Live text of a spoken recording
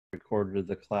Recorder to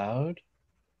the cloud.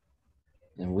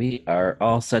 And we are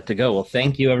all set to go. Well,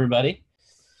 thank you, everybody.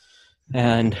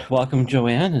 And welcome,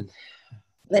 Joanne. And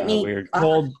Let me we're offer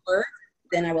told. the word,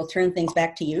 then I will turn things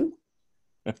back to you.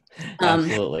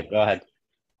 Absolutely. Go ahead.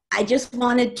 I just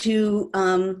wanted to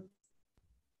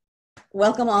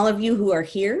welcome all of you who are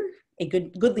here, a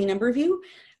goodly number of you,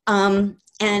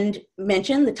 and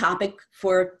mention the topic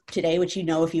for today, which you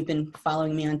know if you've been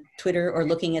following me on Twitter or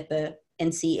looking at the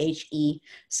NCHE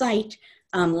site.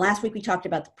 Last week we talked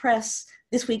about the press.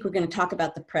 This week we're going to talk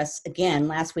about the press again.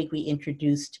 Last week we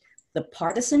introduced the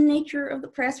partisan nature of the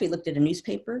press. We looked at a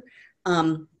newspaper.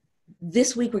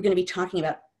 This week we're going to be talking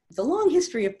about the long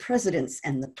history of presidents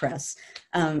and the press,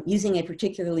 using a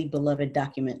particularly beloved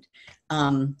document.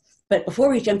 But before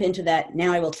we jump into that,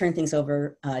 now I will turn things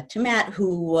over to Matt,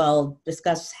 who will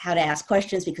discuss how to ask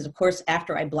questions, because of course,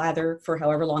 after I blather for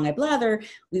however long I blather,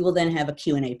 we will then have a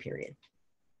Q&A period.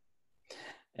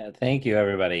 Thank you,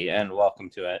 everybody, and welcome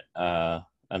to it.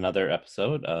 Another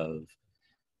episode of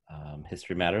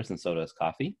History Matters and So Does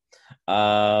Coffee.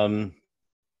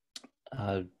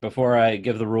 Before I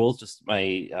give the rules, just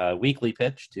my weekly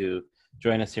pitch to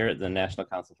join us here at the National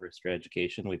Council for History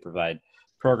Education. We provide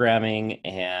programming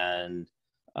and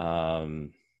colloquia,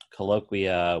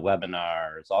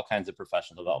 webinars, all kinds of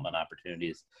professional development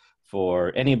opportunities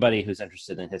for anybody who's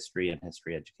interested in history and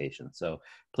history education. So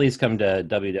please come to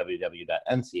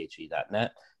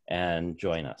www.nche.net and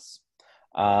join us.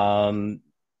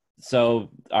 So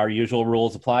our usual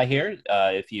rules apply here.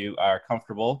 If you are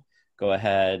comfortable, go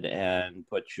ahead and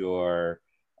put your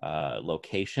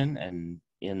location and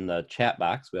in the chat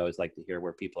box. We always like to hear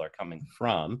where people are coming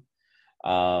from.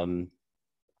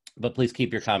 But please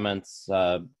keep your comments,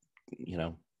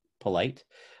 polite.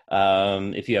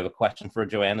 If you have a question for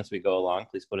Joanne as we go along,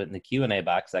 please put it in the Q&A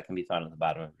box that can be found at the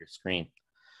bottom of your screen.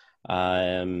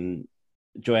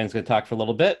 Joanne's going to talk for a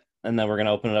little bit, and then we're going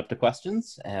to open it up to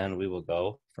questions, and we will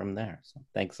go from there. So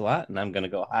thanks a lot, and I'm going to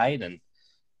go hide and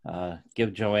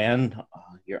give Joanne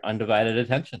your undivided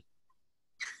attention.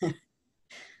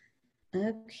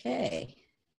 Okay.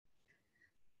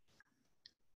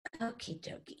 Okie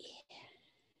dokie.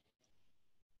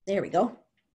 There we go.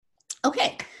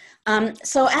 Okay.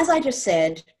 So as I just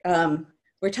said,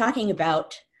 we're talking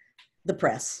about the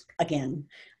press again.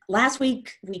 Last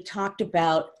week, we talked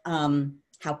about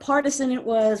how partisan it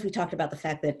was. We talked about the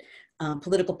fact that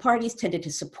political parties tended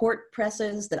to support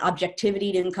presses, that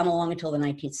objectivity didn't come along until the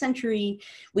 19th century.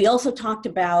 We also talked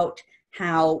about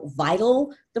how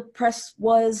vital the press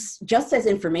was just as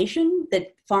information,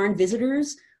 that foreign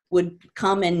visitors would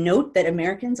come and note that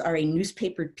Americans are a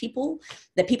newspapered people,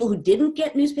 that people who didn't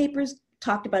get newspapers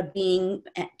talked about being,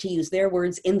 to use their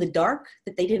words, in the dark,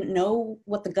 that they didn't know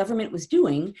what the government was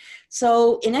doing.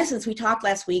 So in essence, we talked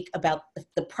last week about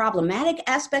the problematic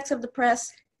aspects of the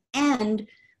press and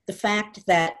the fact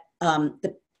that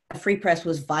the free press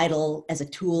was vital as a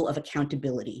tool of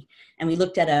accountability. And we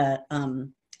looked at a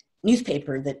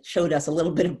newspaper that showed us a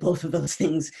little bit of both of those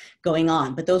things going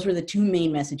on. But those were the two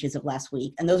main messages of last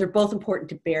week. And those are both important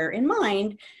to bear in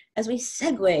mind as we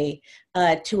segue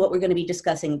to what we're going to be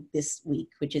discussing this week,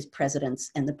 which is presidents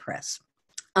and the press.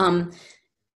 And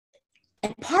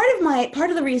part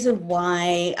of the reason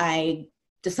why I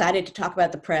decided to talk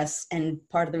about the press, and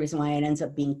part of the reason why it ends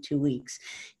up being 2 weeks,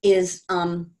 is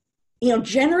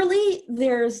generally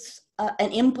there's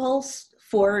an impulse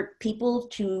for people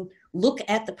to look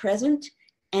at the present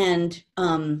and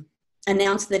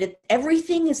announce that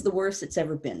everything is the worst it's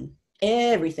ever been,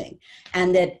 everything,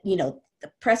 and that the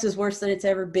press is worse than it's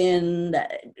ever been.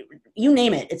 You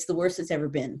name it, it's the worst it's ever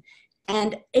been.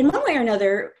 And in one way or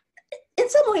another, in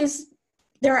some ways,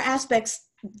 there are aspects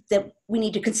that we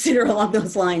need to consider along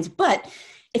those lines. But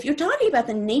if you're talking about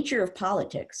the nature of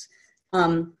politics,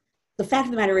 the fact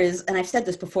of the matter is, and I've said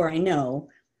this before, I know,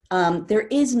 there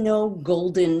is no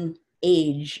golden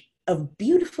age of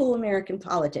beautiful American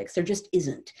politics. There just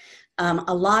isn't.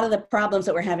 A lot of the problems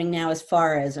that we're having now as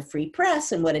far as a free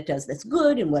press and what it does that's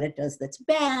good and what it does that's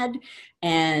bad,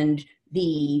 and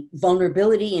the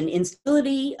vulnerability and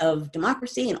instability of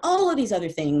democracy and all of these other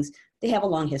things, they have a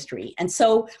long history. And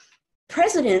so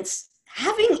presidents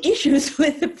having issues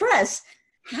with the press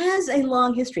has a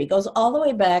long history. It goes all the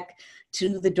way back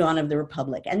to the dawn of the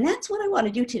Republic. And that's what I want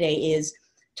to do today, is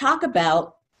talk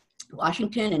about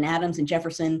Washington and Adams and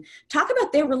Jefferson, talk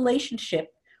about their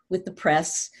relationship with the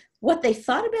press, what they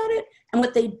thought about it and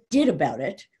what they did about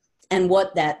it, and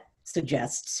what that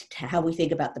suggests to how we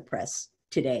think about the press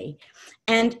today.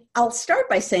 And I'll start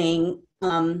by saying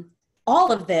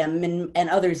all of them and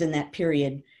others in that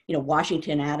period,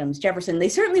 Washington, Adams, Jefferson, they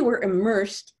certainly were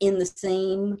immersed in the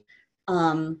same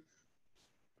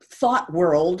thought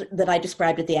world that I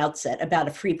described at the outset about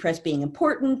a free press being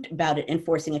important, about it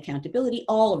enforcing accountability,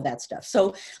 all of that stuff.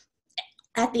 So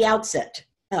at the outset,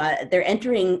 they're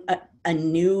entering a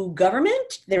new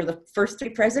government. They're the first three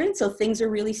presidents, so things are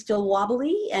really still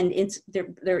wobbly and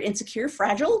they're insecure,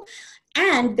 fragile,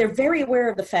 and they're very aware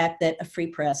of the fact that a free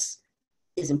press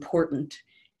is important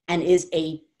and is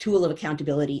a tool of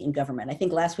accountability in government. I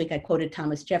think last week I quoted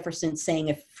Thomas Jefferson saying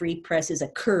a free press is a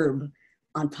curb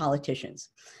on politicians.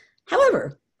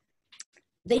 However,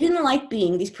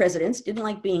 these presidents didn't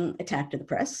like being attacked to the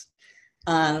press.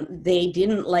 They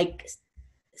didn't like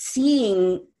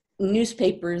seeing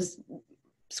newspapers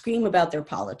scream about their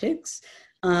politics.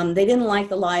 They didn't like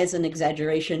the lies and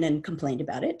exaggeration and complained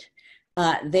about it.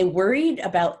 They worried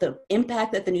about the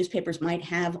impact that the newspapers might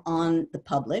have on the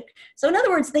public. So in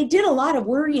other words, they did a lot of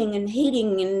worrying and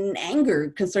hating and anger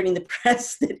concerning the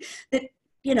press that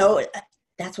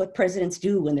that's what presidents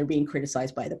do when they're being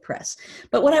criticized by the press.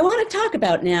 But what I want to talk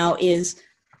about now is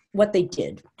what they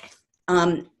did.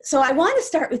 So I want to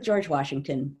start with George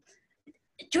Washington.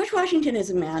 George Washington is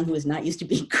a man who is not used to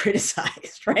being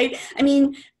criticized, right? I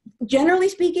mean, generally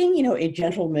speaking, a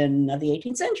gentleman of the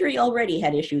 18th century already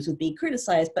had issues with being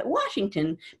criticized, but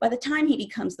Washington, by the time he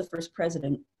becomes the first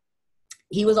president,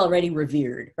 he was already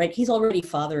revered, right? He's already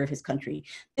father of his country.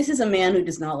 This is a man who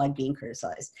does not like being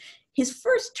criticized. His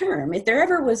first term, if there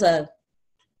ever was a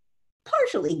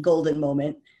partially golden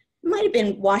moment, might have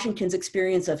been Washington's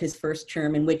experience of his first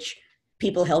term, in which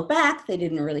people held back. They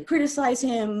didn't really criticize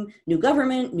him. New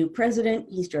government, new president.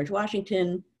 He's George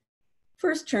Washington.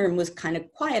 First term was kind of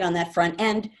quiet on that front,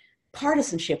 and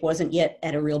partisanship wasn't yet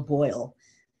at a real boil.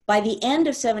 By the end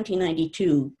of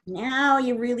 1792, now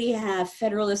you really have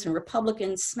Federalists and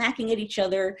Republicans smacking at each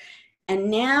other,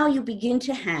 and now you begin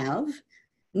to have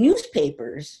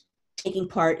newspapers taking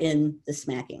part in the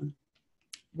smacking.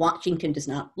 Washington does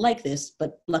not like this,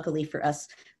 but luckily for us,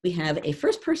 we have a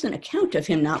first-person account of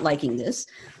him not liking this,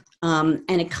 and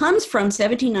it comes from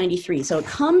 1793. So it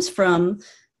comes from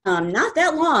not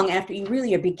that long after you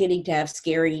really are beginning to have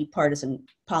scary partisan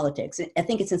politics. I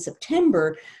think it's in September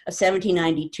of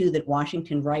 1792 that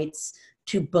Washington writes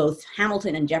to both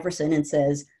Hamilton and Jefferson and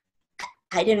says,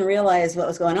 I didn't realize what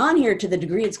was going on here to the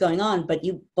degree it's going on, but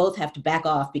you both have to back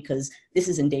off because this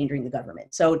is endangering the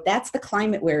government. So that's the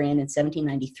climate we're in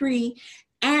 1793.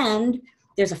 And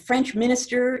there's a French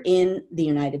minister in the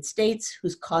United States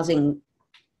who's causing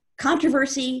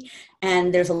controversy.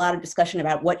 And there's a lot of discussion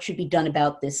about what should be done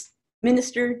about this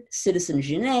minister, Citizen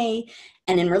Genet.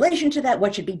 And in relation to that,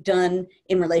 what should be done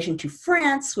in relation to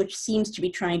France, which seems to be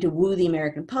trying to woo the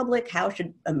American public. How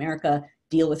should America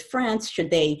deal with France? Should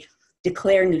they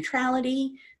declare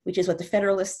neutrality, which is what the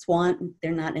Federalists want?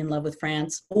 They're not in love with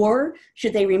France. Or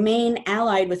should they remain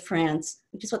allied with France,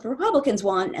 which is what the Republicans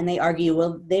want? And they argue,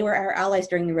 well, they were our allies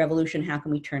during the Revolution. How can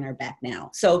we turn our back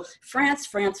now? So France,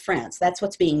 France, France. That's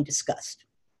what's being discussed.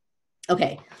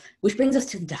 Okay, which brings us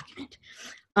to the document.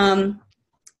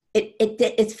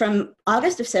 It's from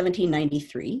August of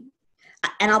 1793.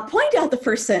 And I'll point out the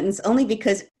first sentence only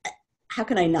because how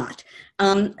can I not?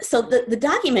 So the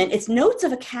document, it's notes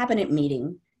of a cabinet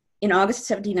meeting in August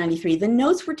 1793. The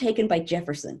notes were taken by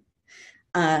Jefferson.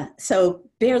 So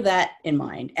bear that in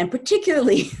mind, and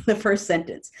particularly the first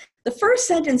sentence. The first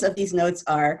sentence of these notes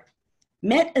are,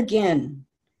 met again.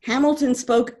 Hamilton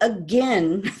spoke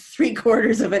again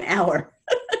 3/4 of an hour.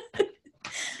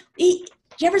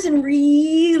 Jefferson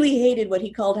really hated what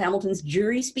he called Hamilton's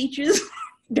jury speeches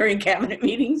during cabinet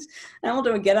meetings.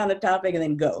 Hamilton would get on a topic and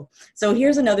then go. So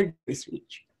here's another jury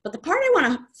speech. But the part I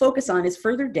want to focus on is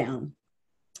further down,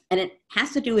 and it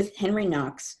has to do with Henry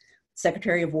Knox,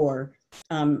 Secretary of War,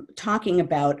 talking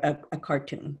about a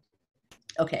cartoon.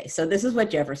 Okay, so this is what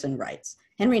Jefferson writes.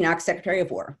 Henry Knox, Secretary of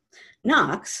War.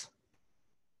 Knox,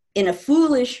 in a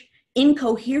foolish,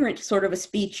 incoherent sort of a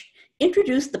speech,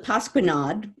 introduced the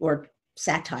pasquinade, or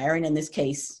satire, and in this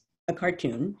case, a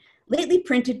cartoon, lately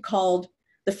printed called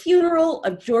The Funeral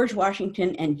of George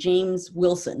Washington and James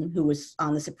Wilson, who was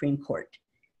on the Supreme Court,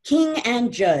 King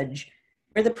and Judge,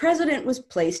 where the president was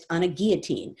placed on a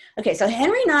guillotine. Okay, so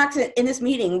Henry Knox in this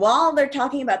meeting, while they're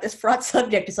talking about this fraught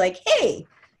subject, is like, hey,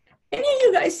 any of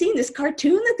you guys seen this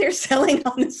cartoon that they're selling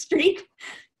on the street?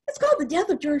 It's called The Death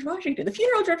of George Washington, The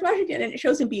Funeral of George Washington, and it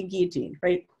shows him being guillotined,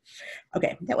 right?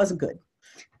 Okay, that wasn't good.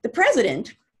 The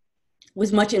president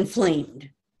was much inflamed,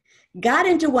 got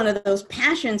into one of those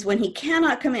passions when he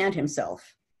cannot command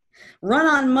himself, run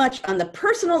on much on the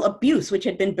personal abuse which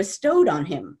had been bestowed on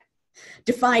him,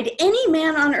 defied any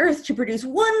man on earth to produce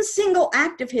one single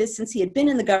act of his since he had been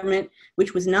in the government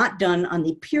which was not done on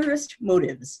the purest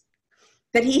motives,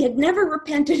 that he had never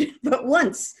repented but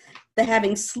once the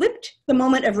having slipped the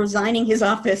moment of resigning his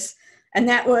office, and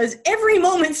that was every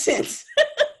moment since.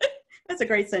 That's a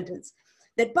great sentence.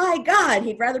 That by God,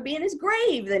 he'd rather be in his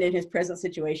grave than in his present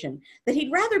situation. That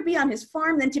he'd rather be on his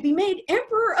farm than to be made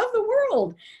emperor of the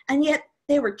world. And yet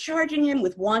they were charging him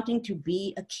with wanting to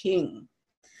be a king.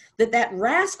 That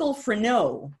rascal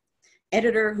Freneau,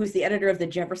 editor, who's the editor of the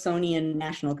Jeffersonian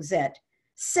National Gazette,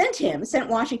 sent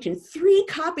Washington 3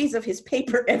 copies of his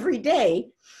paper every day,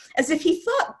 as if he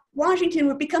thought Washington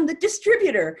would become the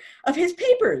distributor of his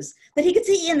papers, that he could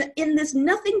see in this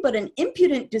nothing but an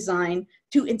impudent design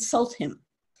to insult him.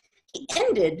 He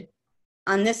ended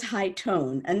on this high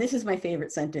tone, and this is my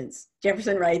favorite sentence.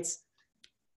 Jefferson writes,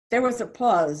 "There was a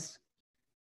pause,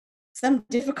 some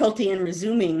difficulty in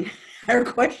resuming our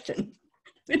question,"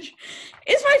 which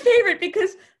is my favorite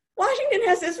because Washington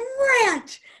has this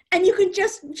rant, and you can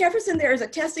just, Jefferson there is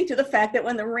attesting to the fact that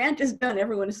when the rant is done,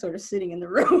 everyone is sort of sitting in the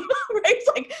room, right? It's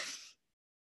like,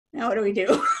 now what do we do?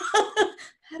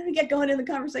 How do we get going in the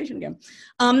conversation again?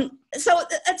 So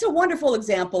that's a wonderful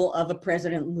example of a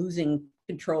president losing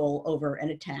control over an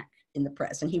attack in the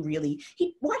press. And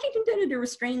Washington tended to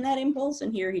restrain that impulse,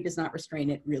 and here he does not restrain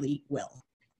it really well.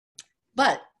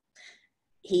 But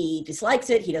he dislikes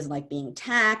it. He doesn't like being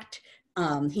attacked.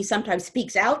 He sometimes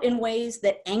speaks out in ways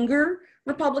that anger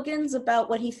Republicans about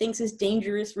what he thinks is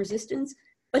dangerous resistance,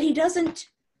 but he doesn't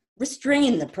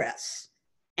restrain the press.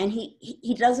 And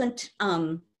he doesn't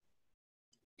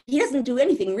do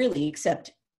anything really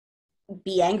except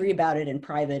be angry about it in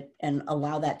private and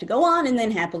allow that to go on and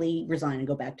then happily resign and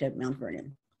go back to Mount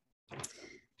Vernon.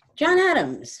 John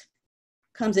Adams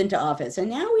comes into office, and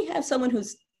now we have someone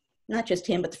who's not just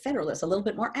him, but the Federalists, a little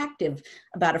bit more active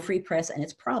about a free press and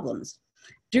its problems.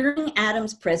 During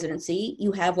Adams' presidency,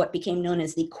 you have what became known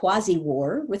as the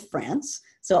quasi-war with France.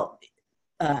 So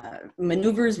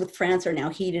maneuvers with France are now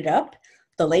heated up.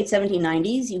 The late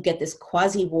 1790s, you get this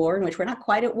quasi-war in which we're not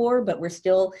quite at war, but we're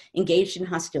still engaged in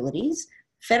hostilities.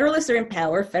 Federalists are in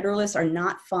power. Federalists are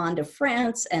not fond of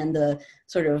France and the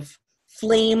sort of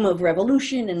flame of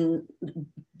revolution and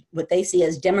what they see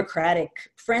as democratic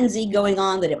frenzy going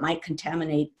on, that it might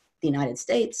contaminate the United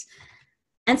States.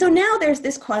 And so now there's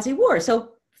this quasi-war.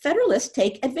 So Federalists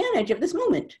take advantage of this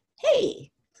moment.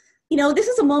 Hey, this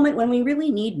is a moment when we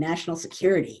really need national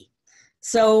security.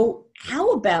 So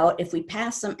how about if we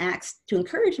pass some acts to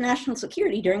encourage national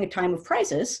security during a time of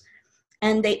crisis?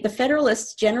 And the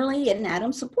Federalists generally, and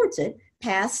Adams supports it,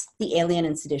 pass the Alien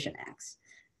and Sedition Acts.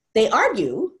 They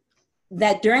argue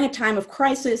that during a time of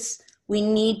crisis, we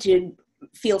need to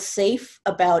feel safe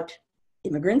about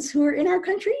immigrants who are in our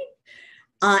country.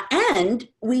 And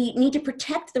we need to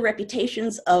protect the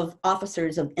reputations of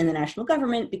officers in the national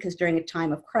government, because during a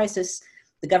time of crisis,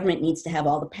 the government needs to have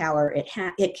all the power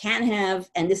it can have.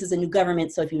 And this is a new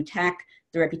government, so if you attack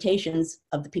the reputations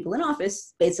of the people in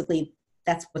office, basically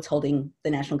that's what's holding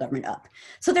the national government up.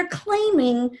 So they're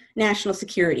claiming national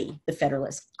security, the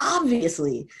Federalists.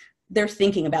 Obviously, they're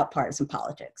thinking about partisan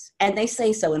politics, and they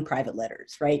say so in private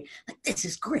letters, right? Like, this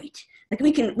is great. Like,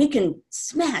 we can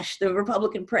smash the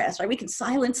Republican press, right? We can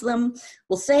silence them.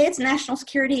 We'll say it's national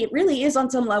security. It really is on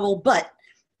some level, but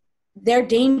they're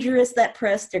dangerous, that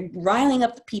press. They're riling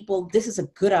up the people. This is a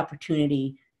good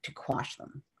opportunity to quash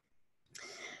them.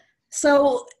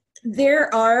 So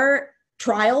there are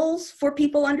trials for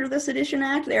people under the Sedition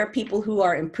Act. There are people who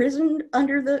are imprisoned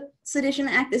under the Sedition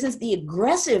Act. This is the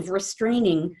aggressive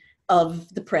restraining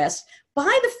of the press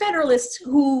by the Federalists,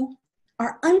 who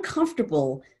are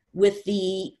uncomfortable with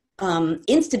the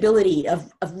instability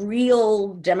of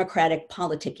real democratic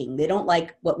politicking. They don't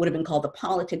like what would have been called the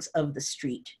politics of the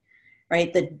street,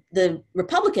 right? The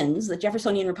Republicans, the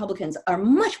Jeffersonian Republicans, are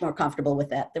much more comfortable with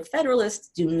that. The Federalists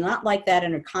do not like that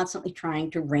and are constantly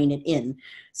trying to rein it in.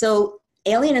 So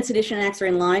Alien and Sedition Acts are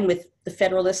in line with the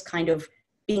Federalists kind of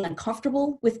being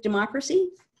uncomfortable with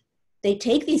democracy. They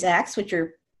take these acts, which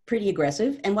are pretty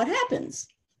aggressive, and what happens?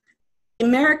 The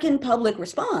American public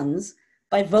responds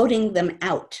by voting them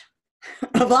out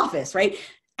of office, right?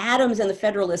 Adams and the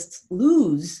Federalists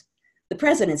lose the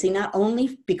presidency, not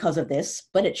only because of this,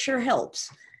 but it sure helps.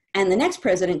 And the next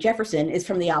president, Jefferson, is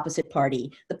from the opposite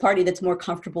party, the party that's more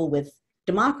comfortable with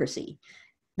democracy.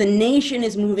 The nation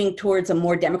is moving towards a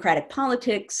more democratic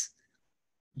politics.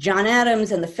 John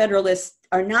Adams and the Federalists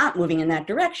are not moving in that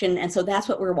direction, and so that's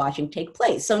what we're watching take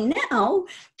place. So now,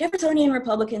 Jeffersonian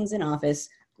Republicans in office,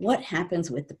 what happens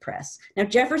with the press? Now,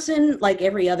 Jefferson, like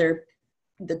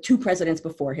the 2 presidents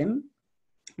before him,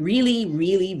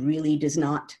 really does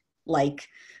not like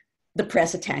the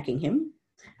press attacking him,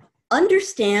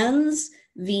 understands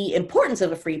the importance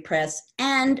of a free press,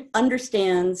 and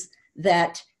understands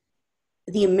that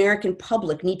the American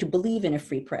public need to believe in a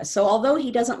free press. So although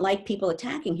he doesn't like people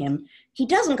attacking him, he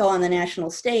doesn't go on the national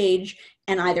stage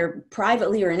and either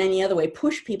privately or in any other way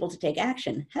push people to take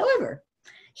action. However,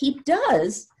 he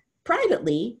does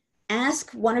privately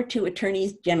ask one or two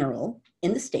attorneys general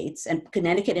in the states, and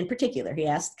Connecticut in particular, he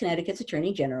asked Connecticut's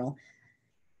attorney general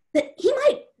that he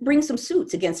might bring some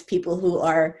suits against people who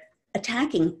are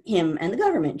attacking him and the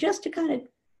government, just to kind of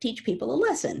teach people a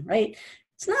lesson, right?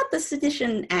 It's not the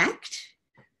Sedition Act,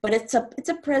 but it's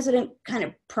a president kind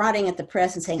of prodding at the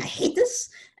press and saying, I hate this,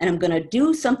 and I'm going to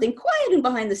do something quiet and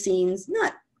behind the scenes,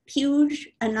 not huge,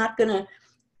 and not going to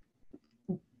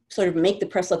sort of make the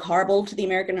press look horrible to the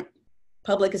American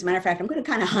public. As a matter of fact, I'm going to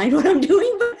kind of hide what I'm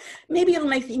doing, but maybe it'll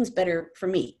make things better for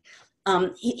me.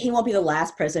 He won't be the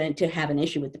last president to have an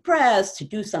issue with the press, to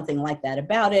do something like that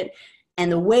about it.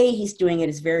 And the way he's doing it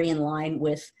is very in line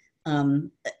with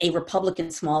a Republican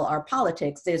small r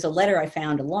politics. There's a letter I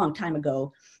found a long time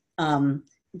ago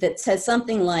that says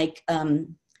something like,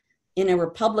 in a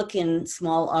Republican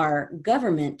small r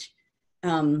government,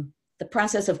 the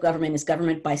process of government is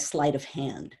government by sleight of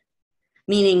hand,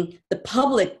 meaning the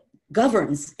public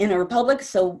governs in a republic.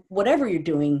 So whatever you're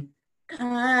doing,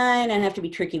 kind of have to be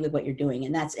tricky with what you're doing.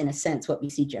 And that's, in a sense, what we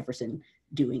see Jefferson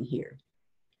doing here.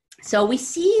 So we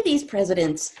see these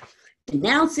presidents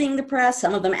denouncing the press,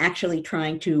 some of them actually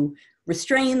trying to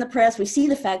restrain the press. We see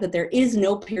the fact that there is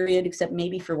no period, except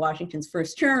maybe for Washington's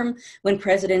first term, when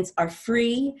presidents are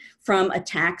free from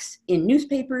attacks in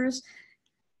newspapers.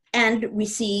 And we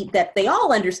see that they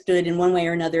all understood in one way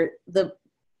or another the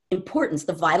importance,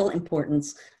 the vital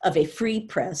importance of a free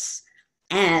press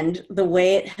and the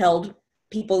way it held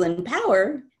people in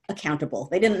power accountable.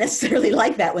 They didn't necessarily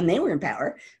like that when they were in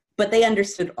power, but they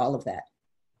understood all of that.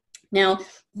 Now,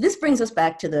 this brings us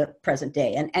back to the present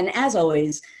day. And as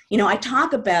always, you know, I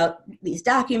talk about these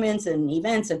documents and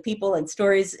events and people and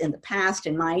stories in the past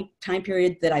in my time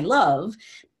period that I love,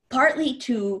 partly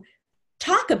to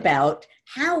talk about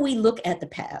how we look at the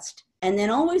past. And then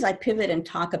always I pivot and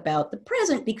talk about the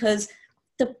present, because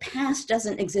the past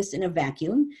doesn't exist in a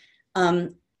vacuum.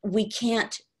 We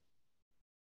can't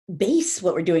base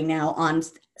what we're doing now on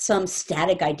some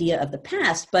static idea of the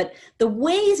past, but the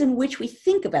ways in which we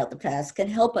think about the past can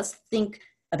help us think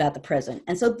about the present.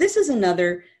 And so this is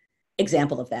another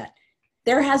example of that.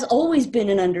 There has always been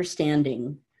an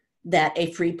understanding that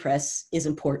a free press is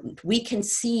important. We can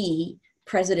see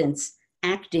presidents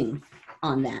acting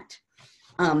on that.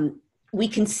 We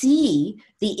can see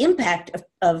the impact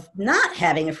of not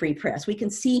having a free press. We can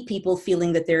see people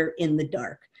feeling that they're in the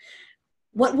dark.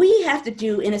 What we have to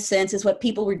do, in a sense, is what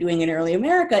people were doing in early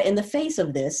America in the face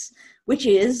of this, which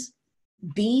is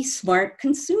be smart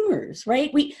consumers,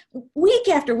 right? Week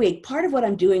after week, part of what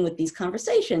I'm doing with these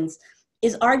conversations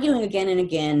is arguing again and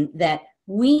again that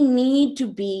we need to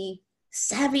be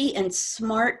savvy and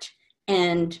smart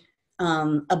and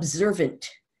observant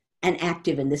and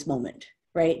active in this moment,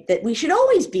 right? That we should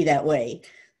always be that way.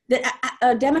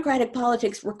 That democratic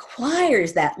politics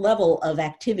requires that level of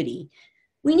activity.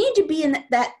 We need to be in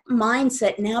that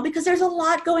mindset now because there's a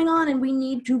lot going on, and we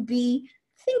need to be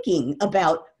thinking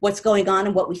about what's going on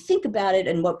and what we think about it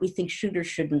and what we think should or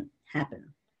shouldn't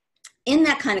happen. In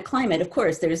that kind of climate, of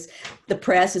course, there's the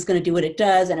press is going to do what it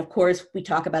does. And of course, we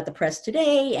talk about the press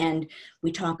today, and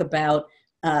we talk about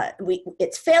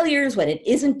its failures, what it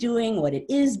isn't doing, what it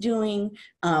is doing.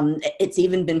 It's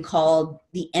even been called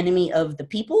the enemy of the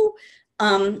people.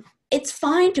 It's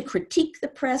fine to critique the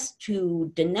press,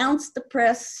 to denounce the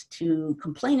press, to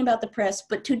complain about the press,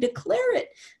 but to declare it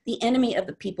the enemy of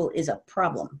the people is a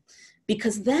problem,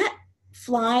 because that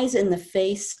flies in the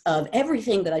face of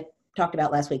everything that I talked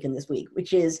about last week and this week,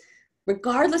 which is,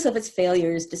 regardless of its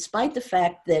failures, despite the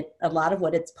fact that a lot of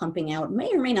what it's pumping out may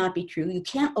or may not be true, you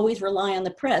can't always rely on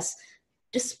the press.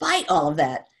 Despite all of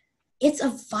that, it's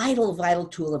a vital, vital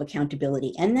tool of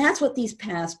accountability. And that's what these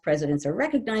past presidents are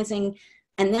recognizing.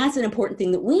 And that's an important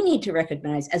thing that we need to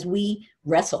recognize as we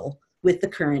wrestle with the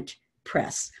current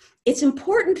press. It's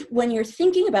important when you're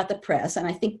thinking about the press, and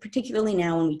I think particularly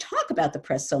now when we talk about the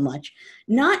press so much,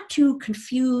 not to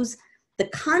confuse the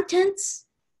contents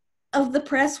of the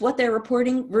press, what they're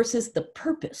reporting, versus the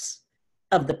purpose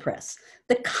of the press.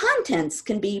 The contents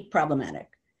can be problematic,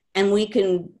 and we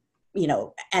can, you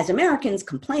know, as Americans,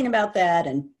 complain about that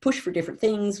and push for different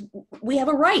things. We have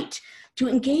a right to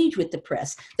engage with the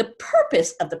press. The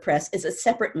purpose of the press is a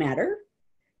separate matter,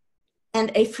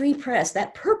 and a free press,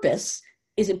 that purpose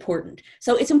is important.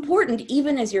 So it's important,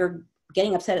 even as you're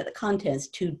getting upset at the contents,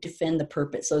 to defend the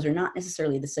purpose. Those are not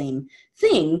necessarily the same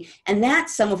thing. And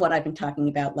that's some of what I've been talking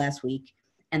about last week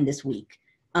and this week.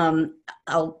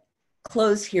 I'll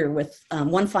close here with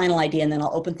one final idea, and then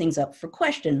I'll open things up for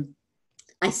question.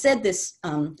 I said this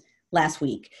last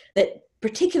week, that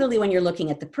particularly when you're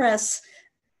looking at the press,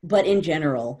 but in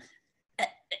general,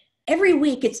 every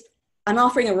week I'm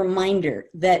offering a reminder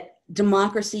that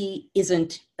democracy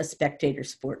isn't a spectator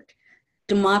sport.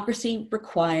 Democracy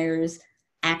requires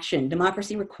action.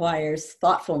 Democracy requires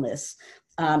thoughtfulness.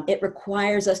 It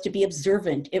requires us to be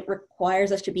observant. It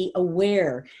requires us to be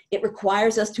aware. It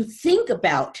requires us to think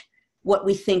about what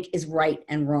we think is right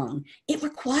and wrong. It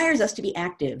requires us to be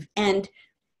active. And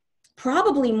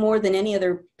probably more than any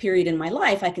other period in my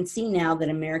life, I can see now that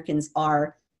Americans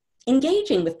are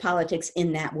engaging with politics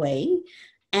in that way.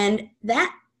 And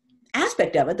that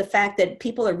aspect of it, the fact that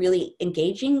people are really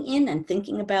engaging in and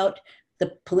thinking about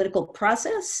the political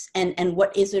process and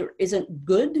what is or isn't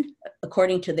good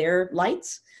according to their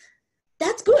lights,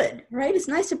 that's good, right? It's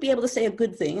nice to be able to say a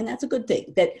good thing, and that's a good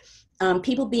thing, that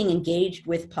people being engaged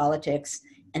with politics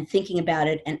and thinking about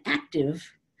it and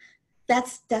active,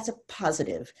 that's a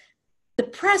positive. The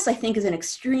press, I think, is an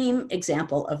extreme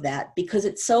example of that because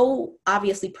it's so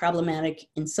obviously problematic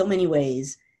in so many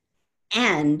ways,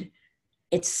 and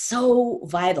it's so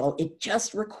vital. It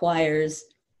just requires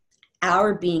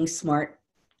our being smart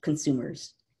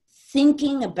consumers,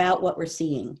 thinking about what we're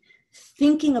seeing,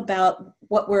 thinking about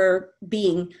what we're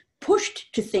being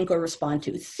pushed to think or respond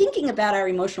to, thinking about our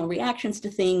emotional reactions to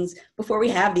things before we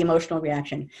have the emotional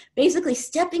reaction, basically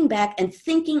stepping back and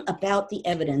thinking about the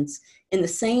evidence in the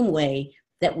same way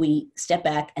that we step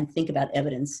back and think about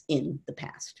evidence in the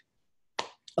past.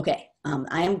 Okay,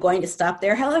 I am going to stop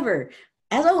there. However,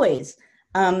 as always,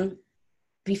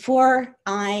 before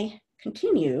I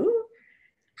continue,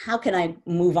 how can I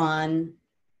move on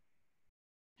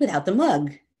without the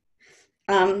mug?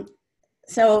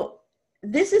 So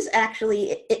this is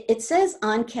actually, it says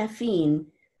on caffeine.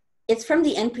 It's from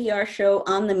the NPR show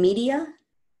On the Media.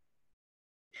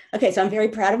 Okay, so I'm very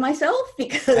proud of myself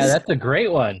because that's a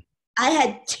great one. I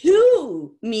had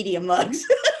 2 media mugs.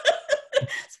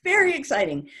 It's very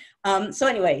exciting. So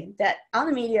anyway, that On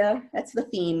the Media, that's the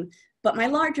theme. But my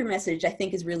larger message, I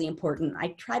think, is really important. I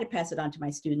try to pass it on to my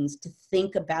students to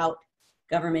think about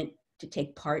government, to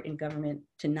take part in government,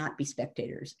 to not be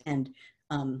spectators. And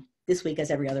this week,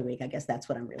 as every other week, I guess that's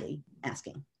what I'm really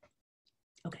asking.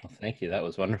 Okay. Well, thank you. That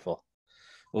was wonderful.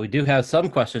 Well, we do have some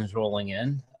questions rolling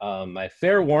in. My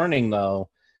fair warning, though,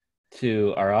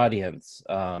 to our audience,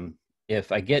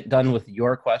 if I get done with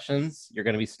your questions, you're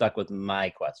going to be stuck with my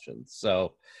questions.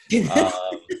 So,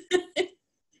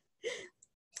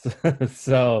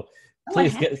 so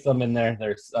please get some in there.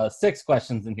 There's 6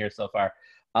 questions in here so far.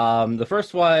 The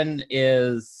first one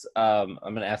is, I'm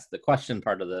going to ask the question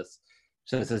part of this.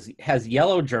 So it says, has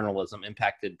yellow journalism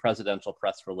impacted presidential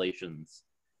press relations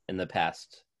in the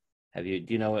past? Do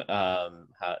you know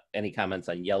any comments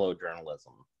on yellow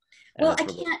journalism? Well,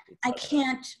 I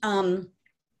can't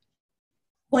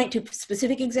point to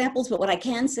specific examples, but what I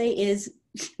can say is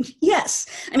yes.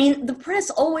 I mean, the press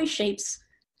always shapes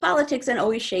politics and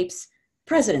always shapes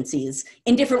presidencies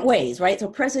in different ways, right? So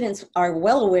presidents are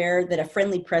well aware that a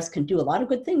friendly press can do a lot of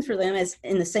good things for them, as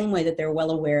in the same way that they're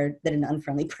well aware that an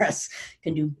unfriendly press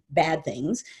can do bad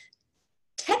things.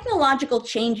 Technological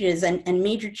changes and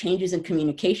major changes in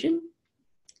communication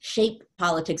shape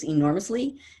politics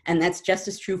enormously, and that's just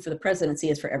as true for the presidency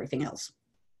as for everything else.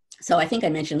 So I think I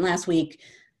mentioned last week,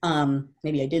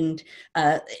 maybe I didn't,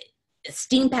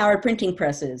 steam-powered printing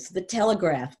presses, the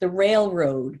telegraph, the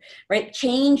railroad, right?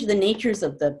 Change the natures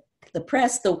of the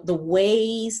press, the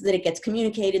ways that it gets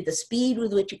communicated, the speed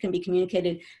with which it can be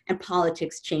communicated, and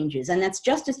politics changes. And that's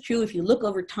just as true if you look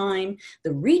over time,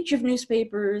 the reach of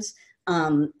newspapers,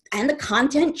 and the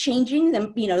content changing,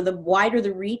 the wider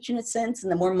the reach in a sense,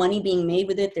 and the more money being made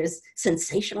with it, there's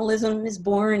sensationalism is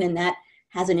born, and that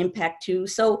has an impact too.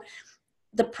 So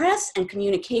the press and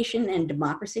communication and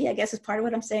democracy, I guess is part of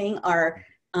what I'm saying, are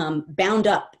bound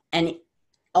up, and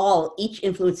each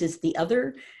influences the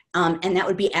other. And that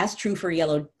would be as true for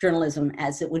yellow journalism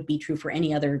as it would be true for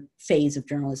any other phase of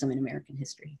journalism in American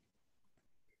history.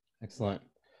 Excellent.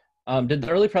 Did the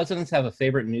early presidents have a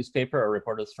favorite newspaper, or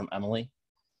reporters from Emily?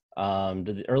 Did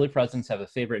the early presidents have a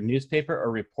favorite newspaper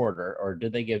or reporter, or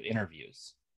did they give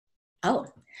interviews? Oh,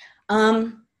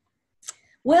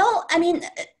 well, I mean,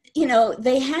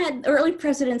 early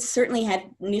presidents certainly had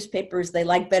newspapers they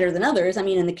liked better than others. I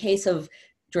mean, in the case of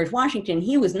George Washington,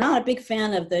 he was not a big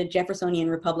fan of the Jeffersonian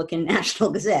Republican National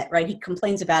Gazette, right? He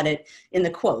complains about it in the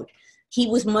quote. He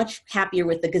was much happier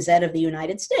with the Gazette of the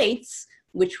United States,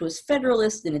 which was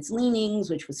Federalist in its leanings,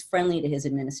 which was friendly to his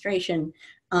administration.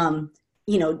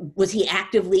 was he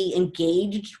actively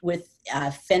engaged with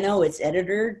Fenno, its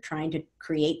editor, trying to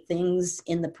create things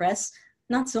in the press?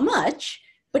 Not so much.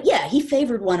 But yeah, he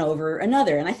favored one over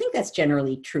another. And I think that's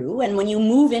generally true. And when you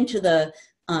move into the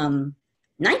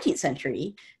 19th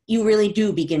century, you really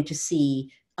do begin to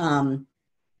see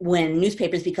when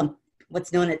newspapers become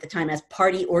what's known at the time as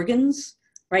party organs,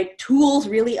 right? Tools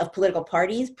really of political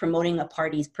parties promoting a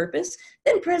party's purpose,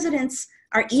 then presidents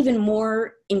are even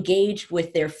more engaged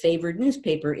with their favored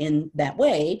newspaper in that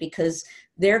way, because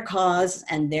their cause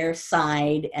and their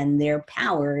side and their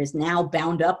power is now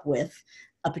bound up with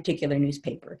a particular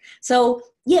newspaper. So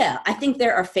yeah, I think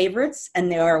there are favorites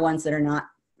and there are ones that are not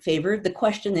favored. The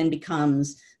question then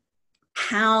becomes,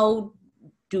 how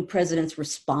do presidents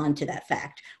respond to that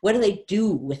fact? What do they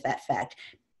do with that fact?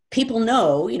 People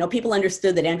know, people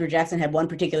understood that Andrew Jackson had one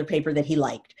particular paper that he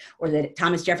liked, or that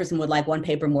Thomas Jefferson would like one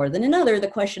paper more than another. The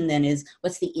question then is,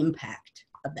 what's the impact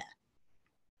of that?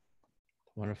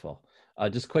 Wonderful.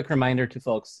 Just quick reminder to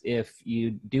folks, if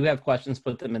you do have questions,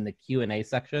 put them in the Q&A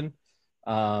section.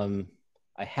 I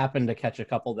happened to catch a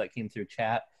couple that came through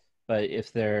chat, but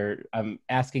I'm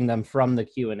asking them from the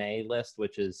Q&A list,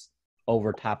 which is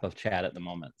over top of chat at the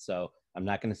moment. So I'm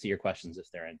not going to see your questions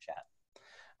if they're in chat.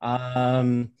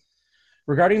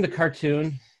 Regarding the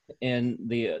cartoon in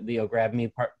the "Oh Grab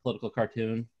Me" political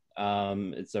cartoon,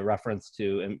 it's a reference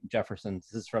to Jefferson's.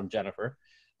 This is from Jennifer.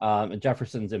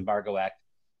 Jefferson's Embargo Act.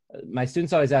 My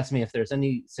students always ask me if there's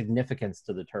any significance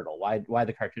to the turtle. Why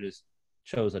the cartoonist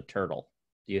chose a turtle?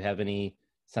 Do you have any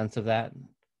sense of that?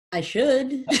 I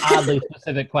should. Oddly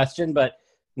specific question, but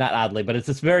not oddly, but it's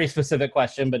this very specific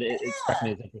question, but it struck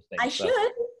me as interesting. I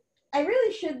should. I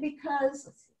really should because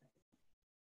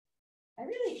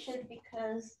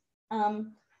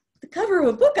the cover of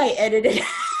a book I edited.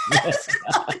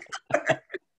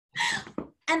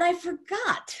 And I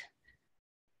forgot.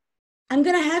 I'm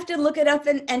going to have to look it up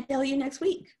and tell you next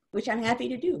week, which I'm happy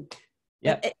to do.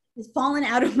 Yeah. It's fallen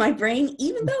out of my brain,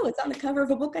 even though it's on the cover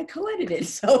of a book I co-edited.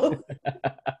 So,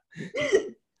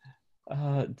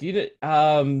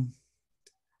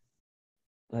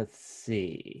 let's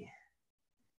see.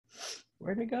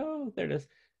 Where'd it go? There it is.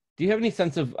 Do you have any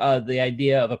sense of the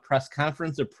idea of a press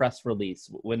conference or press release,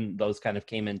 when those kind of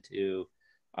came into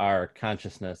our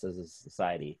consciousness as a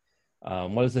society?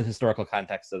 What is the historical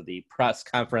context of the press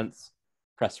conference,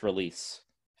 press release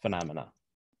phenomena?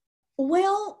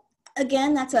 Well,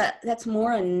 again, that's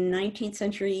more a 19th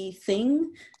century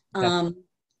thing. Okay.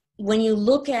 When you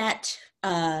look at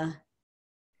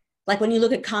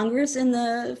Congress in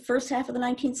the first half of the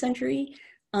 19th century,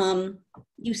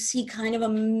 you see kind of a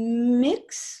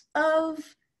mix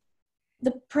of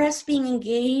the press being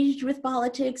engaged with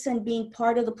politics and being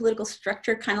part of the political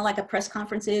structure, kind of like a press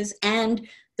conference is, and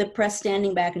the press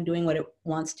standing back and doing what it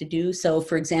wants to do. So,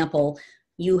 for example,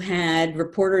 you had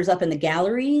reporters up in the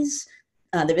galleries,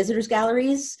 the visitors'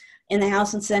 galleries in the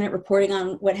House and Senate, reporting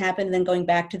on what happened, and then going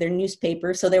back to their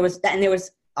newspaper. So there was that, and there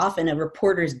was often a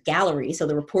reporter's gallery. So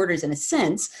the reporters, in a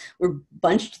sense, were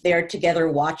bunched there together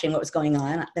watching what was going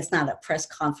on. That's not a press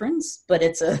conference, but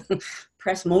it's a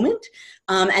press moment.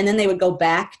 And then they would go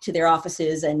back to their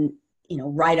offices and,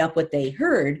 write up what they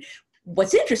heard.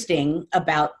 What's interesting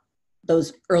about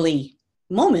those early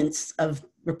moments of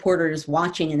reporters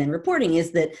watching and then reporting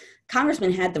is that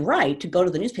congressmen had the right to go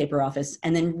to the newspaper office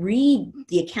and then read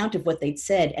the account of what they'd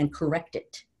said and correct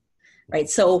it, right?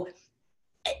 So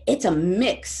it's a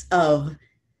mix of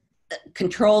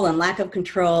control and lack of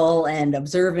control and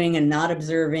observing and not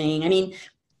observing. I mean,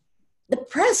 the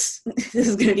press, this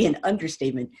is going to be an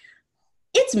understatement,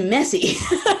 it's messy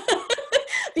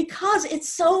because it's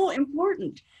so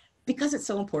important.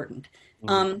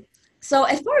 Mm-hmm. So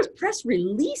as far as press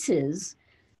releases,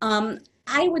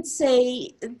 I would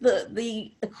say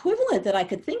the equivalent that I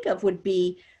could think of would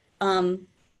be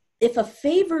if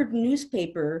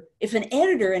an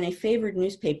editor in a favored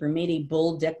newspaper made a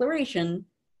bold declaration,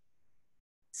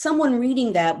 someone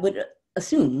reading that would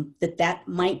assume that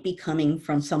might be coming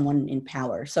from someone in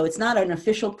power. So it's not an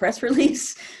official press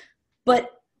release,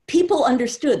 but people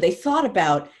understood. They thought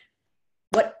about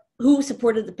who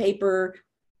supported the paper,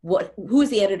 who was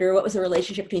the editor, what was the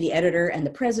relationship between the editor and the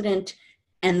president,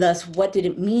 and thus what did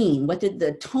it mean? What did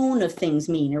the tone of things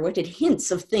mean, or what did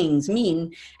hints of things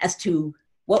mean as to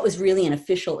what was really an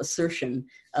official assertion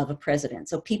of a president?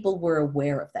 So people were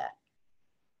aware of that.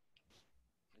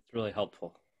 It's really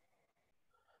helpful.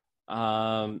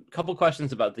 Couple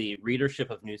questions about the readership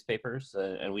of newspapers,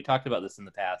 and we talked about this in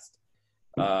the past.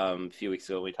 A few weeks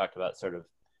ago, we talked about sort of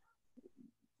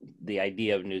the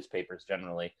idea of newspapers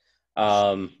generally.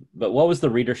 But what was the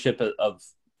readership of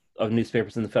of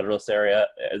newspapers in the Federalist era.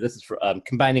 This is for,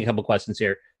 combining a couple questions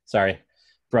here. Sorry,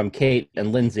 from Kate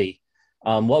and Lindsay.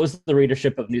 What was the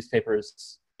readership of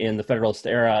newspapers in the Federalist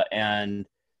era, and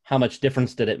how much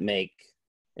difference did it make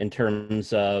in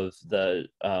terms of the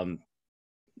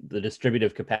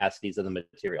distributive capacities of the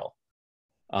material?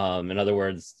 In other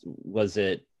words,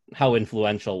 how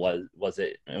influential was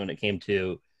it when it came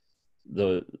to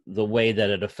the way that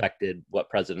it affected what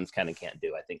presidents can and can't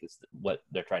do? I think is what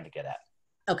they're trying to get at.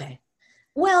 Okay.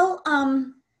 Well,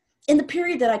 in the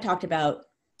period that I talked about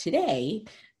today,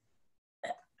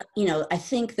 I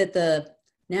think that the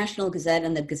National Gazette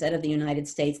and the Gazette of the United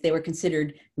States, they were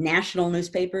considered national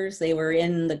newspapers. They were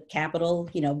in the capital,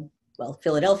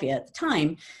 Philadelphia at the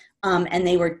time, and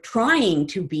they were trying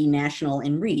to be national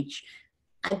in reach.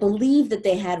 I believe that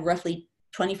they had roughly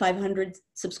 2,500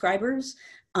 subscribers.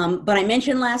 But I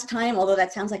mentioned last time, although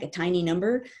that sounds like a tiny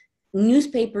number,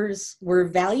 newspapers were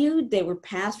valued. They were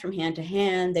passed from hand to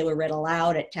hand. They were read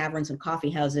aloud at taverns and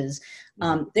coffee houses.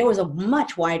 There was a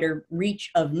much wider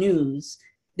reach of news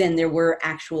than there were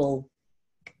actual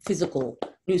physical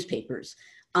newspapers.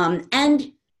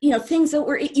 And things that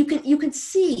were, you can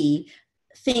see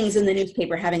things in the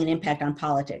newspaper having an impact on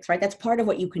politics, right? That's part of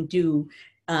what you can do.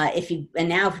 And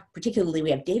now particularly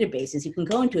we have databases, you can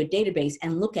go into a database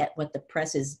and look at what the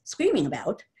press is screaming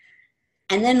about,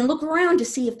 and then look around to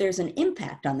see if there's an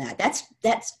impact on that.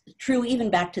 That's true even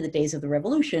back to the days of the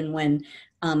Revolution, when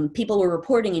people were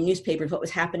reporting in newspapers what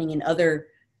was happening in other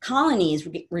colonies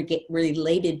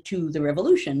related to the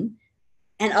Revolution,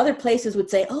 and other places would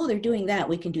say, oh, they're doing that,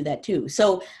 we can do that too.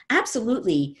 So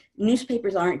absolutely,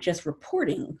 newspapers aren't just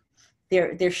reporting,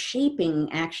 they're shaping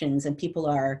actions, and people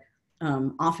are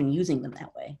often using them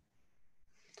that way.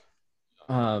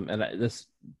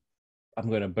 I'm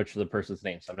going to butcher the person's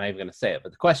name, so I'm not even going to say it.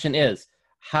 But the question is,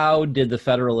 how did the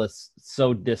Federalists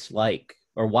so dislike,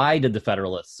 or why did the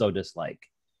Federalists so dislike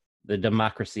the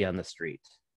democracy on the street?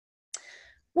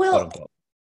 Well,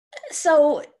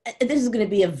 so this is going to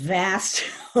be a vast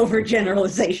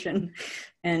overgeneralization,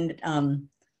 and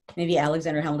maybe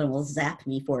Alexander Hamilton will zap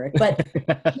me for it. But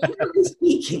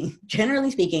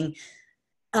generally speaking,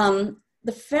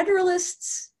 the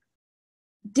Federalists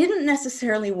didn't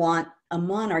necessarily want a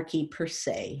monarchy per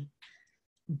se,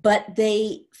 but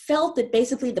they felt that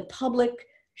basically the public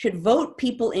should vote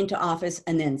people into office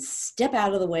and then step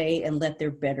out of the way and let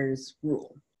their betters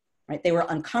rule, right? They were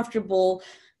uncomfortable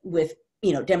with,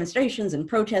 demonstrations and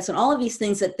protests and all of these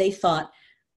things that they thought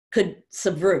could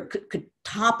subvert, could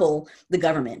topple the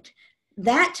government.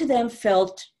 That to them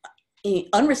felt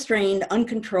unrestrained,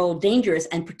 uncontrolled, dangerous,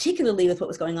 and particularly with what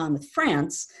was going on with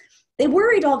France, they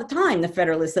worried all the time, the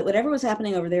Federalists, that whatever was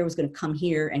happening over there was going to come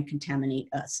here and contaminate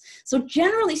us. So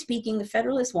generally speaking, the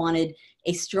Federalists wanted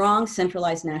a strong,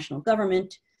 centralized national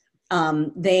government.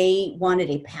 They wanted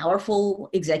a powerful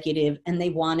executive, and they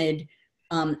wanted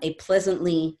a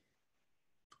pleasantly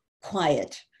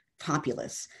quiet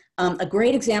populace. A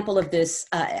great example of this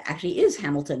actually is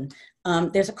Hamilton.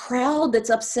 There's a crowd that's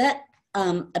upset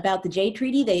about the Jay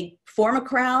Treaty. They form a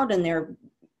crowd and they're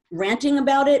ranting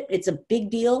about it. It's a big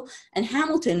deal. And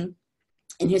Hamilton,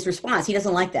 in his response, he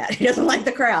doesn't like that. He doesn't like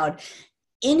the crowd.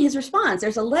 In his response,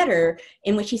 there's a letter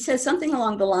in which he says something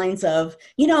along the lines of,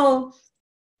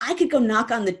 I could go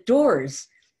knock on the doors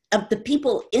of the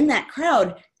people in that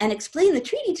crowd and explain the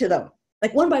treaty to them,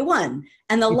 like one by one.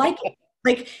 And they'll like it.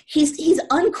 Like he's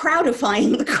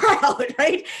uncrowdifying the crowd,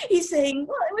 right? He's saying,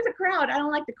 well, it was a crowd. I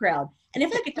don't like the crowd. And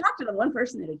if I could talk to them one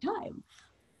person at a time,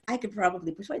 I could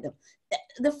probably persuade them.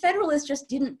 The Federalists just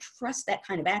didn't trust that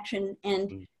kind of action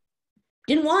and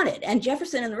didn't want it. And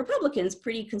Jefferson and the Republicans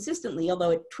pretty consistently,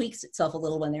 although it tweaks itself a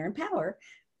little when they're in power,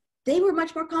 they were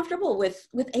much more comfortable with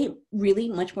a really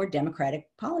much more democratic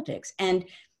politics. And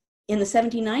in the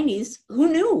 1790s, who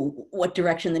knew what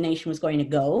direction the nation was going to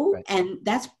go? Right. And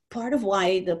that's part of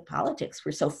why the politics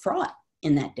were so fraught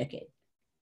in that decade.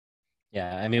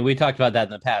 Yeah, I mean, we talked about that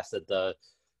in the past, that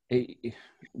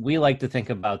we like to think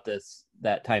about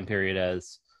that time period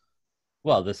as,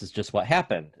 well, this is just what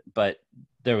happened, but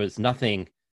there was nothing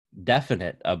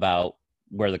definite about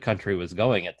where the country was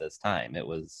going at this time. It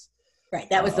was right.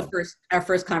 That was our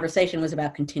first conversation was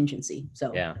about contingency.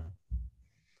 So yeah.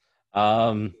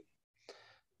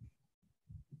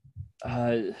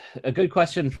 A good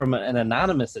question from an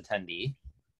anonymous attendee.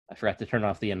 I forgot to turn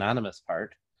off the anonymous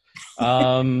part.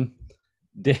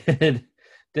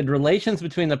 Did relations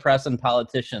between the press and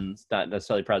politicians, not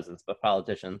necessarily presidents, but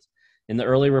politicians, in the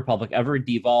early republic ever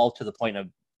devolve to the point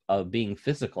of being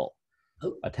physical?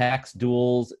 Attacks,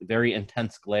 duels, very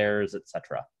intense glares,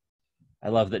 etc. I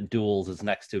love that duels is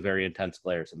next to very intense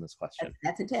glares in this question.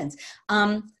 That's intense.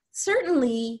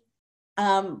 certainly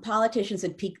politicians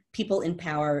and people in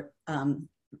power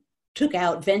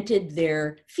vented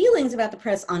their feelings about the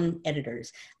press on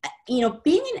editors.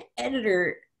 Being an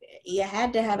editor, you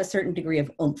had to have a certain degree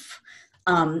of oomph,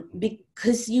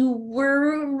 because you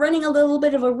were running a little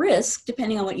bit of a risk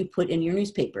depending on what you put in your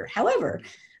newspaper. However,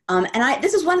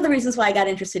 this is one of the reasons why I got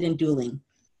interested in dueling.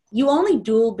 You only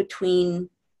duel between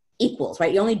equals,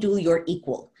 right? You only duel your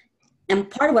equal. And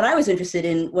part of what I was interested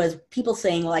in was people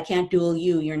saying, well, I can't duel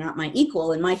you, you're not my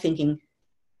equal. And my thinking,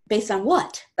 based on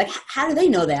what? Like, how do they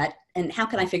know that? And how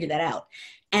can I figure that out?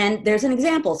 And there's an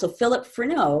example. So Philip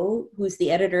Freneau, who's the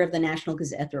editor of the National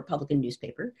Gazette, the Republican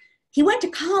newspaper, he went to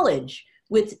college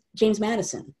with James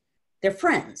Madison. They're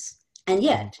friends. And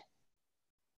yet,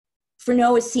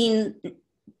 Freneau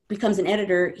becomes an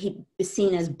editor, he is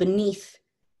seen as beneath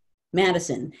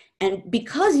Madison. And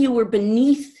because you were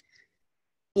beneath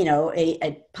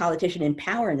a politician in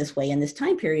power in this way, in this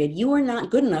time period, you were not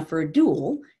good enough for a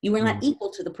duel. You were not equal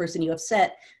to the person you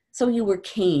upset. So you were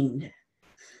caned.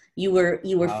 You were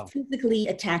wow. Physically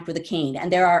attacked with a cane. And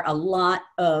there are a lot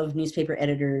of newspaper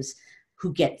editors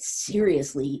who get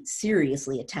seriously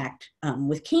attacked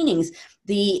with canings.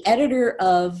 The editor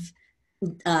of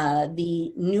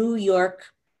the New York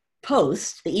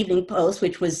Post, the Evening Post,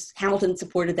 which was, Hamilton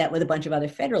supported that with a bunch of other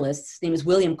Federalists, his name is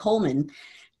William Coleman.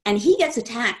 And he gets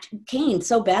caned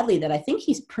so badly that I think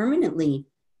he's permanently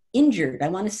injured. I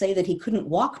want to say that he couldn't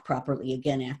walk properly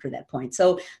again after that point.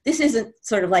 So this isn't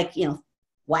sort of like,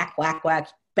 whack, whack, whack,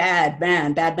 bad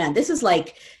man. This is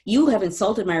like, you have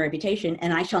insulted my reputation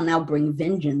and I shall now bring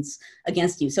vengeance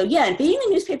against you. So yeah, being a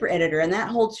newspaper editor, and that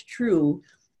holds true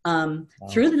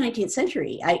through the 19th